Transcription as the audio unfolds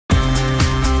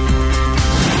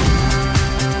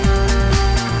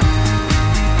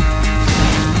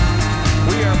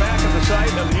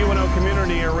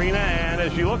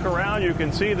as you look around, you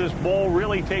can see this bowl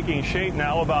really taking shape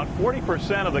now. About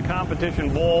 40% of the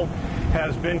competition bowl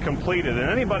has been completed, and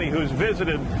anybody who's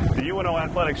visited the UNO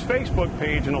Athletics Facebook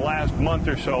page in the last month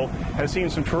or so has seen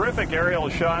some terrific aerial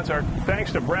shots. Our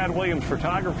thanks to Brad Williams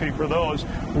Photography for those,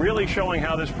 really showing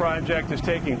how this project is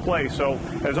taking place. So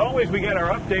as always, we get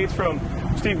our updates from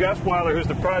Steve Gusweiler, who's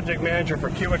the project manager for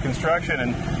Kiewit Construction.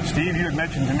 And Steve, you had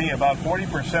mentioned to me about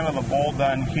 40% of the bowl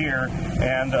done here,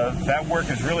 and that work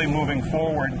is really moving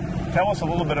forward. Tell us a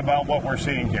little bit about what we're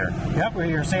seeing here. Yep,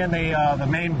 you're seeing the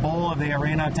main bowl of the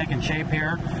arena taking shape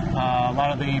here. A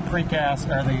lot of the precast,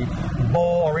 or the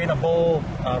bowl, arena bowl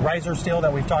riser steel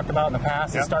that we've talked about in the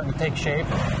past is starting to take shape.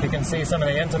 You can see some of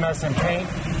the intumescent paint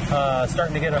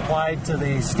starting to get applied to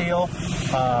the steel.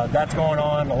 That's going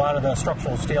on. A lot of the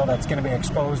structural steel that's going to be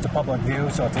exposed to public view,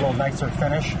 so it's a little nicer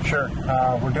finish. Sure.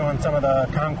 We're doing some of the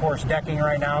concourse decking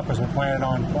right now because we're planning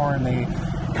on pouring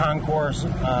the concourse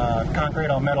concrete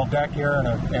on metal deck here in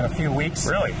a few weeks.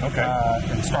 Really? Okay.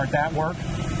 And start that work,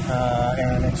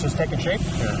 and it's just taking shape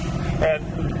here.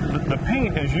 And the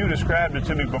paint, as you described it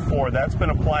to me before, that's been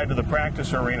applied to the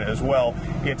practice arena as well.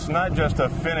 It's not just a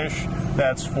finish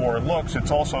that's for looks,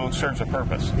 it also serves a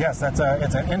purpose. Yes, it's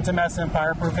an intumescent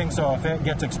fireproofing, so if it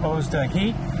gets exposed to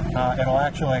heat, it'll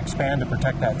actually expand to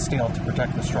protect that steel, to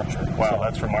protect the structure. Wow,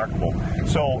 that's remarkable.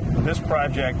 So this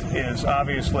project is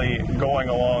obviously going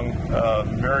along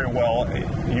very well.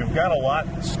 You've got a lot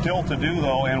still to do,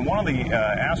 though, and one of the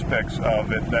aspects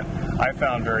of it that I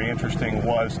found very interesting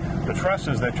was the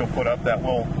trusses that you'll put up that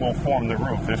will form the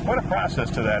roof. There's quite a process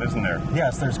to that, isn't there?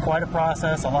 Yes, there's quite a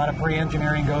process. A lot of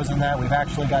pre-engineering goes in that. We've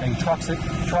actually got a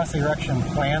truss erection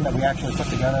plan that we actually put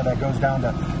together that goes down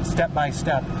to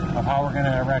step-by-step of how we're going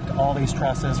to erect all these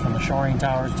trusses, from the shoring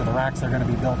towers to the racks they're going to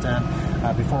be built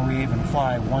in, before we even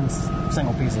fly one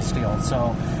single piece of steel.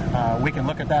 So we can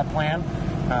look at that plan.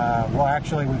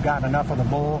 We've gotten enough of the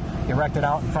bowl erected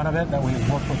out in front of it that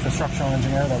we've worked with the structural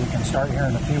engineer that we can start here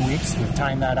in a few weeks. We've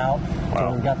timed that out. Wow.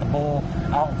 So we've got the bowl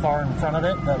out far in front of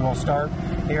it that we'll start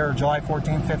here July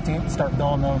 14th, 15th, start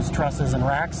building those trusses and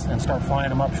racks and start flying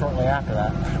them up shortly after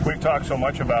that. We've talked so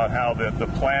much about how the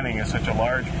planning is such a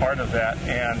large part of that,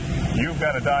 and you've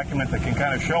got a document that can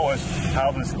kind of show us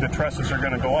how the trusses are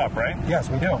going to go up, right? Yes,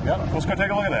 we do. Yep. Let's go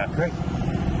take a look at that. Great.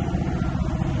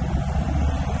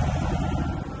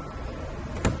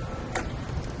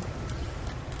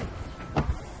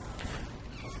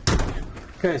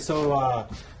 Okay, so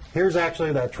here's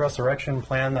actually that truss erection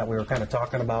plan that we were kind of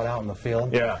talking about out in the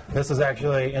field. Yeah. This is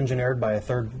actually engineered by a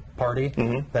third party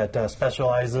that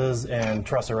specializes in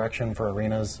truss erection for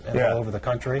arenas all over the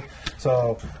country.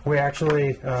 So we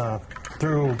actually,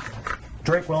 through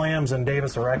Drake Williams and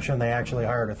Davis Erection, they actually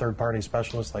hired a third party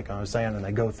specialist, like I was saying, and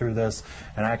they go through this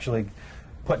and actually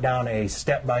put down a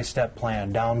step-by-step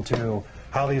plan down to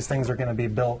how these things are going to be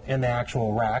built in the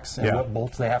actual racks, and what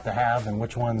bolts they have to have, and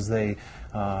which ones they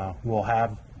will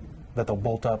have that they'll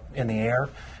bolt up in the air.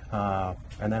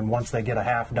 And then once they get a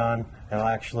half done, it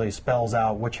actually spells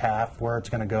out which half, where it's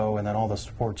going to go, and then all the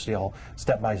support steel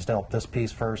step by step. This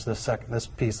piece first, this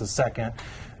piece is second.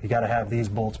 You got to have these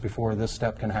bolts before this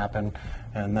step can happen,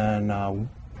 and then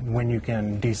when you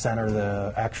can decenter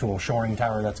the actual shoring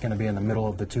tower that's going to be in the middle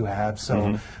of the two halves.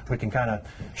 So we can kind of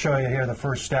show you here the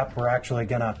first step. We're actually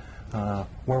going to,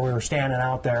 where we were standing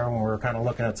out there when we were kind of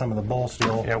looking at some of the bowl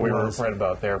steel. Yeah, we were right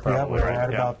about there, probably. Yeah, we were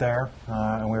right about there,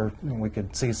 and we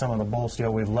could see some of the bowl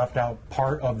steel. We've left out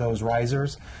part of those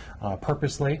risers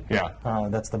purposely. Yeah.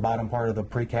 That's the bottom part of the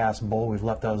precast bowl. We've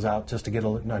left those out just to get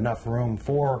enough room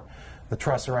for the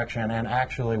truss erection, and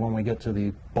actually when we get to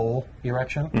the bowl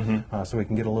erection, so we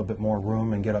can get a little bit more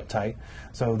room and get up tight.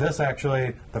 So this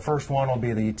actually, the first one will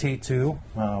be the T2.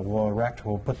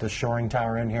 We'll put the shoring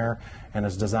tower in here, and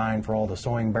it's designed for all the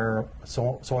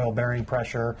soil bearing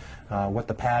pressure, what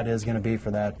the pad is going to be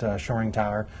for that shoring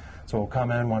tower. So we'll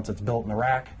come in once it's built in the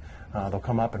rack. They'll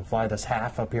come up and fly this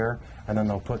half up here, and then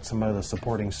they'll put some of the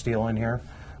supporting steel in here.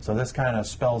 So this kind of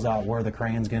spells out where the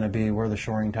crane's going to be, where the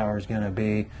shoring tower is going to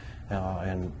be,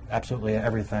 and absolutely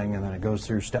everything, and then it goes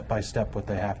through step by step what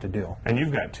they have to do. And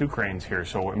you've got two cranes here,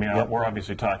 so I mean, we're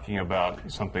obviously talking about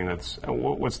something that's,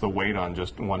 what's the weight on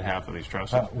just one half of these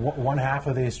trusses? One half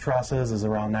of these trusses is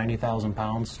around 90,000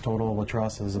 pounds. Total of the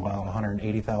truss is about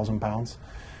 180,000 pounds.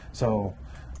 So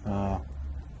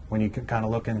when you kind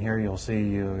of look in here, you'll see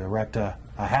you erect a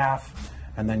half,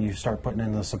 and then you start putting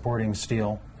in the supporting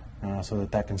steel so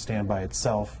that can stand by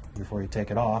itself before you take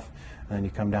it off. And then you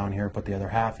come down here, put the other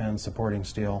half in, supporting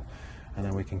steel, and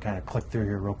then we can kind of click through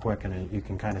here real quick, and you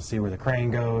can kind of see where the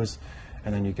crane goes,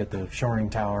 and then you get the shoring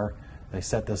tower. They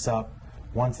set this up.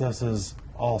 Once this is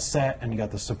all set and you got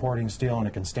the supporting steel and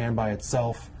it can stand by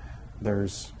itself,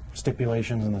 there's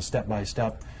stipulations in the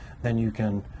step-by-step, then you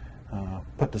can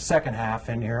put the second half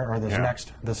in here, or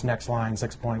this next line,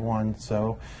 6.1.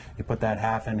 So you put that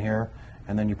half in here,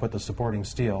 and then you put the supporting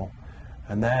steel,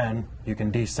 and then you can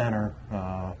decenter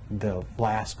the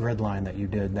last grid line that you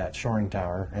did, that shoring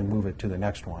tower, and move it to the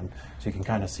next one. So you can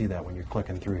kind of see that when you're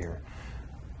clicking through here.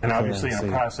 And obviously, in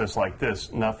a process like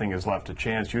this, nothing is left to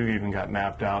chance. You've even got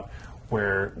mapped out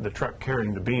where the truck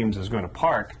carrying the beams is going to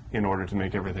park in order to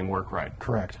make everything work right.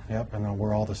 Correct. Yep. And then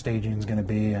where all the staging is going to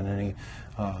be, and any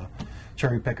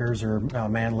cherry pickers or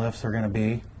man lifts are going to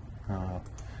be.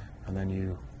 And then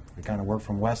you kind of work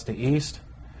from west to east,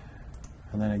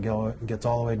 and then it gets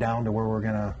all the way down to where we're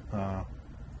going to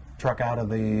truck out of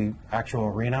the actual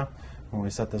arena when we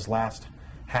set this last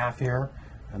half here.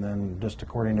 And then just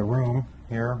according to room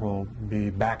here, we'll be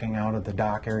backing out at the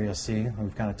dock area C.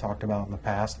 We've kind of talked about in the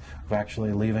past. We're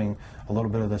actually leaving a little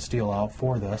bit of the steel out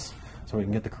for this so we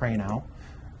can get the crane out.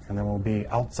 And then we'll be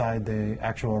outside the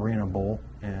actual arena bowl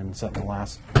and setting the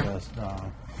last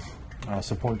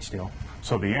support steel.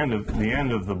 So the end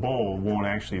of the bowl won't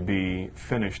actually be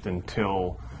finished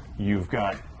until you've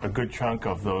got a good chunk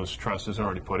of those trusses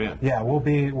already put in. Yeah,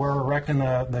 we're erecting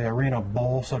the arena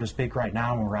bowl, so to speak, right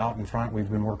now, and we're out in front. We've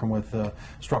been working with the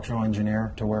structural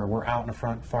engineer to where we're out in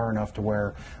front far enough to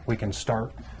where we can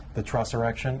start the truss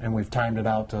erection, and we've timed it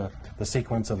out to the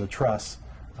sequence of the truss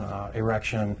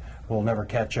erection. We'll never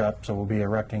catch up, so we'll be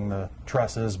erecting the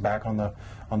trusses back on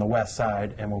the west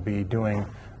side, and we'll be doing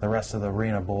the rest of the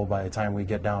arena bowl. By the time we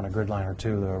get down a grid line or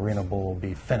two, the arena bowl will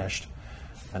be finished.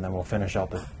 And then we'll finish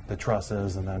out the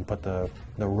trusses and then put the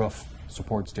roof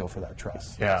support steel for that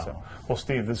truss. Yeah. So. Well,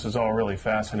 Steve, this is all really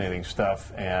fascinating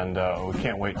stuff, and we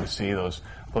can't wait to see those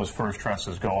first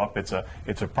trusses go up. It's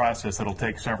a process that'll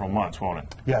take several months, won't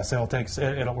it? Yes, we're going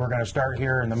to start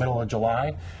here in the middle of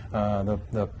July.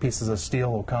 The pieces of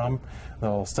steel will come.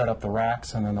 They'll set up the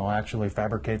racks, and then they'll actually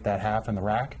fabricate that half in the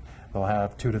rack. They'll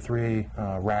have 2 to 3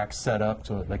 racks set up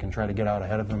so that they can try to get out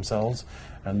ahead of themselves,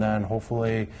 and then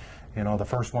hopefully, you know, the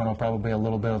first one will probably be a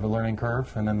little bit of a learning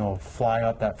curve, and then they'll fly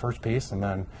up that first piece, and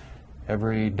then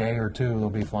every day or two they'll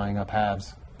be flying up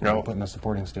halves, putting the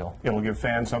supporting steel. It'll give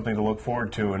fans something to look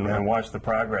forward to and watch the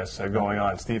progress going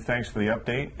on. Steve, thanks for the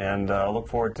update, and look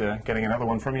forward to getting another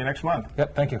one from you next month.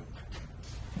 Yep, thank you.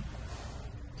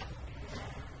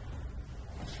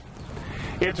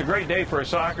 It's a great day for a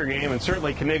soccer game, and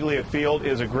certainly Caniglia Field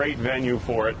is a great venue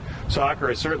for it. Soccer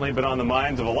has certainly been on the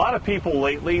minds of a lot of people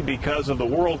lately because of the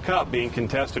World Cup being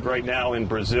contested right now in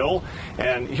Brazil.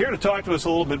 And here to talk to us a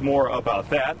little bit more about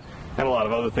that, and a lot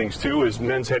of other things too, is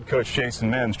men's head coach Jason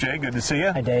Mims. Jay, good to see you.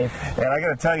 Hi, Dave. And I got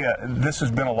to tell you, this has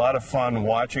been a lot of fun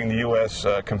watching the U.S.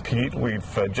 Compete. We've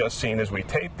just seen, as we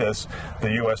tape this,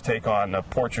 the U.S. take on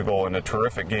Portugal in a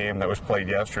terrific game that was played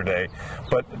yesterday.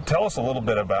 But tell us a little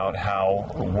bit about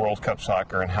how World Cup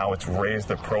soccer and how it's raised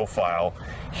the profile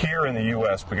here in the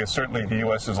U.S., because certainly the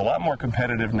U.S. is a lot more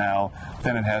competitive now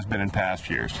than it has been in past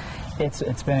years.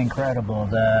 It's been incredible.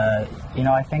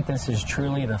 I think this is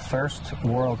truly the first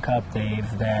World Cup,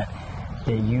 Dave, that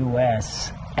the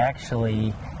U.S.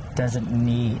 actually doesn't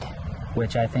need,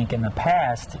 which I think in the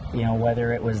past,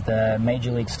 whether it was the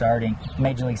Major League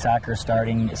Soccer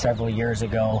starting several years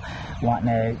ago, wanting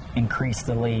to increase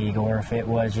the league, or if it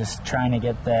was just trying to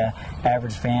get the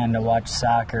average fan to watch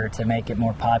soccer to make it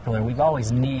more popular, we've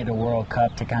always needed a World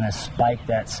Cup to kind of spike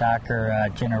that soccer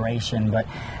generation. But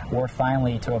we're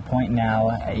finally to a point now,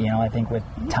 I think with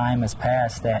time has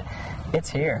passed, that it's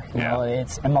here.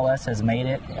 It's MLS has made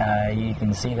it. You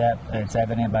can see that. It's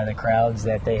evident by the crowds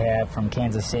that they have from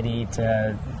Kansas City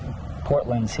to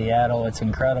Portland, Seattle. It's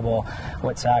incredible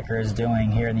what soccer is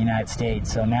doing here in the United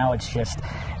States. So now it's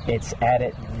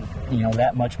added,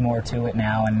 that much more to it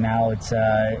now, and now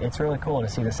it's really cool to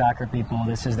see the soccer people.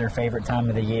 This is their favorite time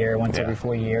of the year, once every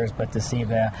 4 years, but to see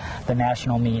the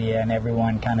national media and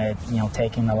everyone kind of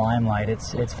taking the limelight,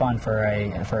 it's fun for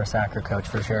a soccer coach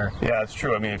for sure. Yeah, it's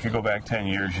true. I mean, if you go back 10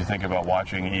 years, you think about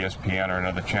watching ESPN or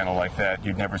another channel like that,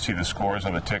 you'd never see the scores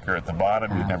on the ticker at the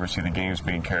bottom. You'd never see the games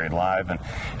being carried live,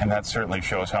 and that certainly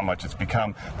shows how much it's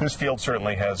become. This field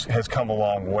certainly has come a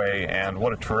long way, and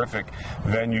what a terrific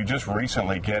venue. Just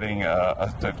recently getting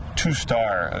a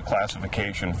 2-star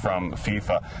classification from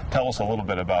FIFA. Tell us a little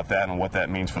bit about that and what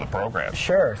that means for the program.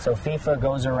 Sure. So FIFA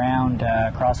goes around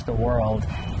across the world,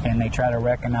 and they try to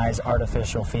recognize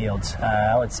artificial fields.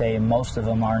 I would say most of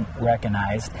them aren't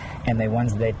recognized, and the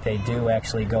ones that they do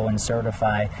actually go and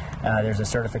certify. There's a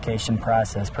certification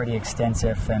process, pretty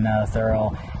extensive and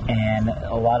thorough, and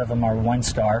a lot of them are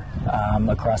 1-star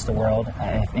across the world.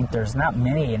 I think there's not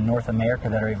many in North America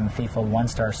that are even FIFA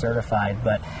 1-star 4-star certified,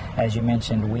 but as you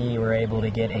mentioned, we were able to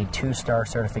get a 2-star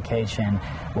certification,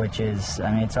 which is,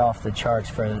 I mean, it's off the charts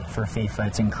for FIFA.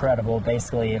 It's incredible.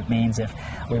 Basically, it means if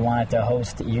we wanted to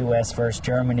host U.S. versus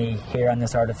Germany here on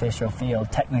this artificial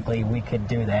field, technically we could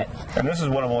do that. And this is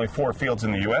one of only 4 fields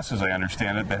in the U.S., as I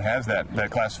understand it, that has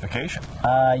that classification.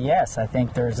 Yes, I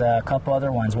think there's a couple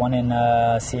other ones. One in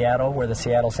Seattle, where the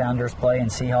Seattle Sounders play, and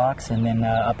Seahawks, and then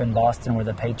up in Boston, where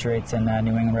the Patriots and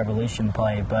New England Revolution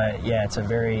play. But yeah, it's a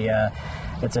very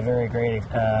great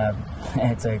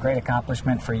it's a great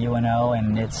accomplishment for UNO,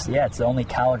 and it's the only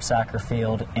college soccer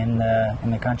field in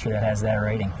the country that has that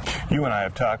rating. You and I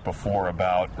have talked before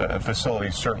about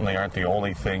facilities certainly aren't the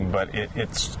only thing, but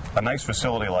it's a nice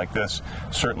facility like this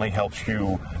certainly helps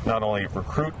you not only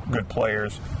recruit good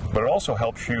players, but it also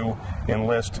helps you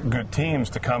enlist good teams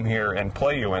to come here and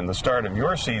play you. And the start of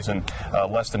your season,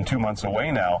 less than 2 months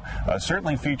away now,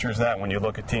 certainly features that when you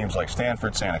look at teams like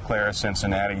Stanford, Santa Clara,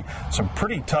 Cincinnati, some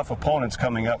pretty tough opponents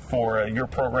coming up for your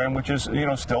program, which is,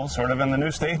 still sort of in the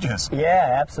new stages.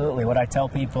 Yeah, absolutely. What I tell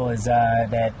people is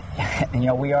that,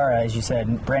 we are, as you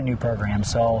said, brand new program,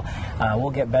 so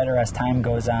we'll get better as time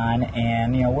goes on,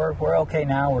 and, we're okay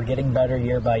now. We're getting better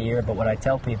year by year, but what I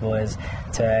tell people is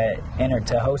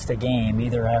to host a game,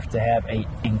 either have to have an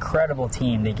incredible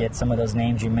team to get some of those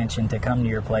names you mentioned to come to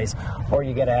your place, or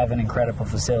you got to have an incredible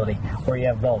facility, or you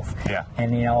have both. Yeah.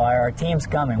 And our team's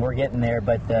coming, we're getting there,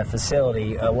 but the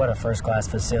facility, what a first-class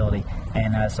facility.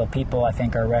 And so people, I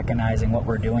think, are recognizing what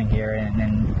we're doing here,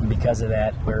 and because of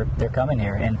that, they're coming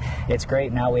here. And it's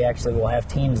great. Now we actually will have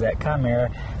teams that come here,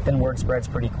 then word spreads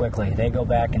pretty quickly. They go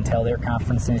back and tell their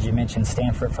conferences. You mentioned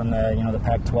Stanford from the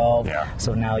Pac-12. Yeah.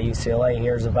 So now UCLA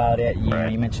hears about it.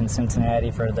 You mentioned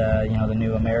Cincinnati for the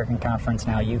new American Conference.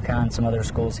 Now UConn, some other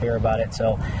schools hear about it.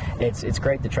 So it's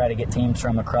great to try to get teams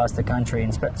from across the country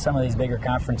and some of these bigger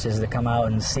conferences to come out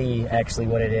and see actually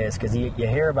what it is. Because you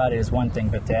hear about it is one thing,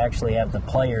 but to actually have the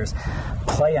players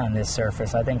play on this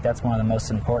surface, I think that's one of the most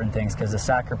important things. Because the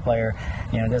soccer player,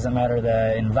 it doesn't matter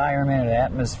the environment or the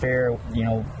atmosphere,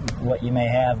 what you may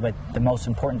have, but the most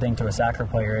important thing to a soccer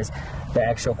player is the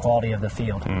actual quality of the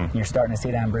field. You're starting to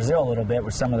see that in Brazil a little bit,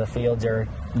 where some of the fields are,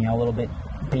 a little bit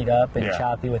beat up and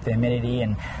choppy with the humidity,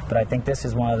 but I think this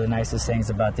is one of the nicest things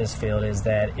about this field is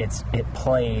that it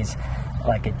plays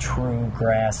like a true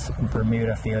grass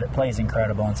Bermuda field. It plays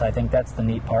incredible, and so I think that's the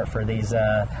neat part for these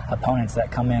opponents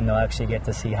that come in. They'll actually get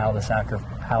to see how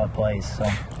it plays. So.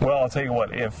 Well, I'll tell you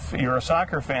what, if you're a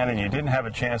soccer fan and you didn't have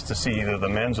a chance to see either the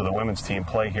men's or the women's team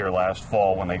play here last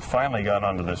fall when they finally got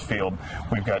onto this field,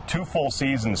 we've got 2 full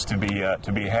seasons to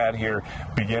be had here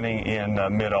beginning in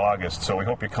mid-August. So we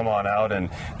hope you come on out. And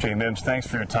Jay Mims, thanks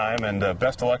for your time, and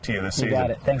best of luck to you this season. You got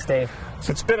it. Thanks, Dave.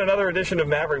 So it's been another edition of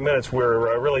Maverick Minutes.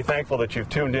 We're really thankful that you've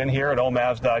tuned in here at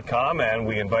omavs.com, and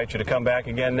we invite you to come back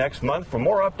again next month for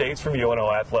more updates from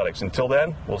UNO Athletics. Until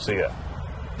then, we'll see you.